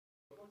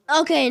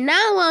Okay,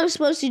 now what I'm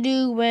supposed to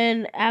do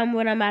when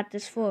I'm at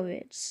this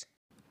forest.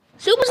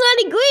 Super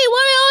Sonic Green,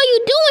 what are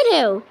you doing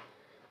here?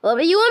 Well,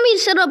 if you want me to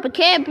set up a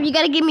camp, you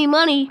gotta give me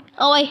money.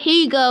 Oh, wait, here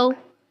you go.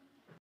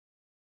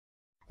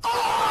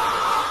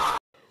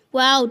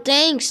 Wow,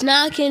 thanks.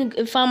 Now I can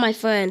find my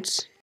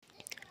friends.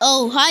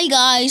 Oh, hi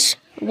guys.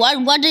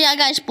 What do y'all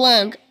guys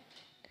plug?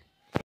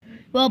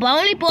 Well, but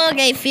only plug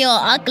a feel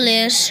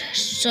ugliest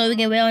so we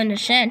can wear in the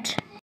scent.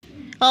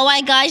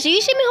 Alright guys, if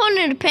you see me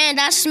holding the pan,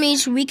 that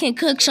means we can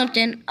cook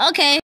something.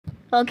 Okay.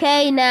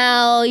 Okay,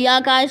 now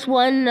y'all guys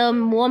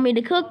want me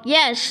to cook?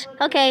 Yes.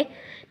 Okay.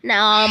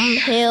 Now I'm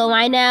here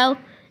right now.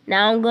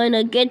 Now I'm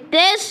gonna get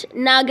this.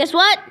 Now guess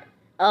what?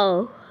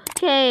 Oh.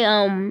 Okay,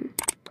 oh,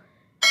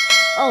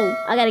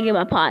 I gotta get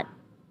my pot.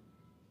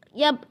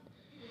 Yep.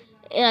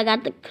 And I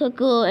got the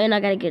cooker and I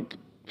gotta get the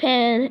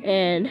pan,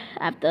 and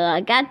after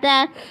I got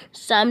that,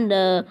 it's time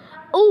to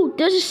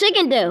there's a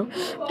chicken there.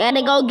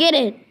 Gotta go get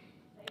it.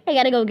 I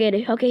gotta go get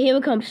it. Okay, here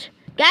it comes.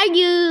 Got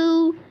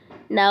you.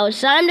 Now it's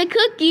time to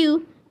cook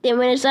you. Then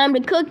when it's time to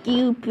cook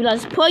you,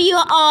 let's put you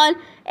on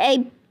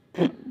a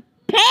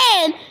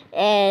pan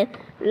and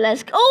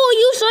let's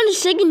you saw the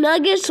chicken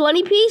nuggets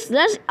 20 piece.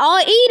 Let's all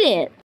eat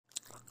it.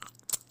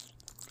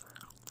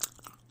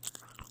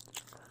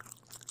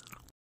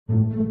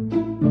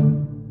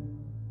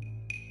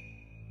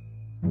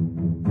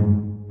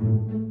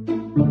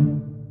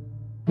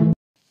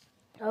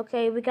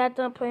 Okay, we got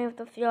done playing with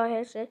the VR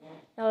headset.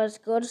 Now let's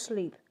go to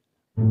sleep.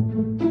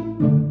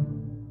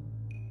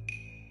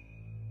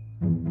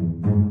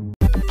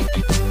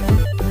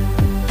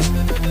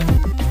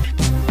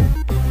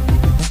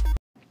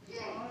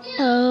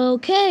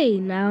 Okay,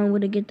 now I'm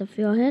gonna get the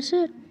VR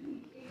headset.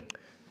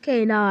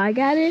 Okay, now I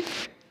got it.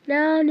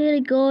 Now I need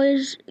to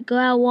go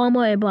out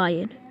Walmart and buy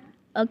it.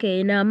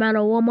 Okay, now I'm out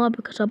of Walmart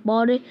because I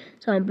bought it,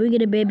 so I'm bringing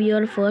the Baby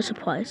Yoda for a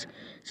surprise.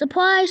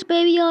 Surprise,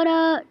 Baby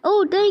Yoda!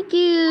 Oh, thank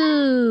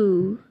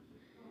you!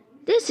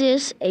 This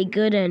is a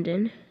good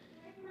ending.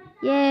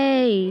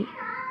 Yay!